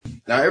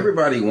Now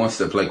everybody wants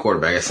to play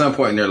quarterback at some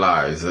point in their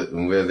lives,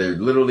 whether they're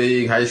little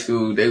league, high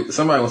school,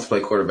 somebody wants to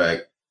play quarterback,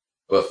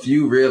 but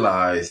few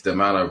realize the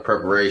amount of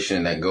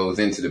preparation that goes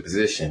into the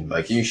position.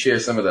 Like, can you share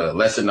some of the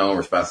lesser known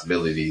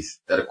responsibilities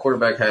that a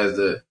quarterback has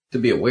to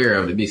be aware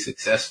of to be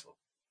successful?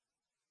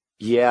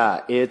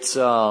 Yeah,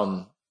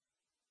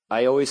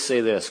 I always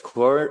say this,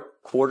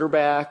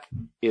 quarterback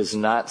is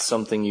not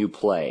something you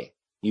play.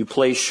 You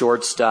play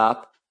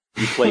shortstop,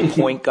 you play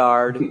point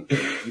guard,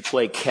 you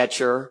play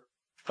catcher,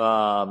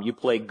 you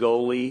play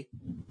goalie.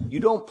 You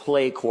don't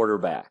play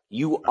quarterback.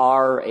 You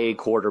are a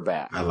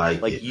quarterback. I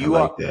like it. You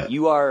I like that.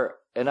 You are,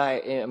 and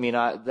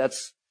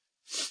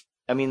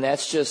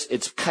that's just,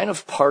 it's kind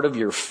of part of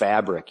your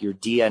fabric, your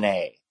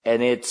DNA.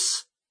 And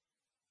it's,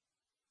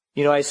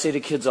 I say to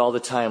kids all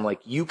the time, like,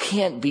 you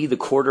can't be the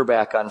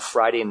quarterback on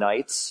Friday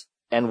nights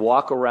and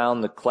walk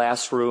around the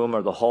classroom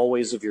or the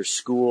hallways of your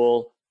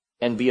school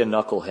and be a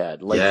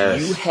knucklehead. Like,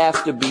 yes. You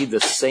have to be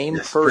the same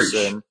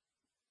person. Preach.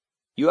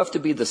 You have to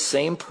be the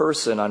same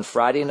person on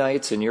Friday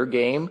nights in your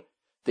game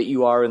that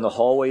you are in the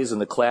hallways, in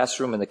the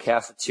classroom, in the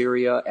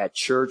cafeteria, at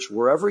church,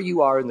 wherever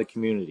you are in the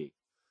community.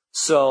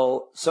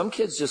 So some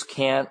kids just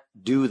can't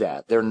do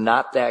that. They're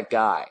not that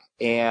guy.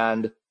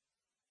 And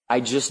I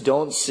just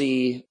don't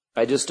see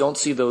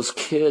those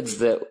kids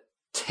that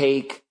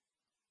take,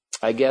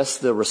 I guess,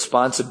 the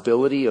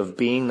responsibility of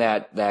being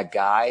that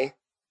guy,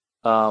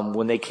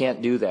 when they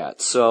can't do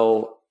that.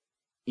 So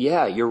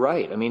yeah, you're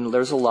right. I mean,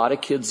 there's a lot of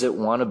kids that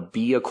want to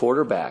be a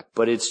quarterback,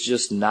 but it's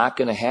just not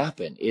going to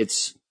happen.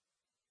 It's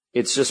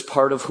just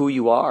part of who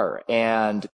you are. And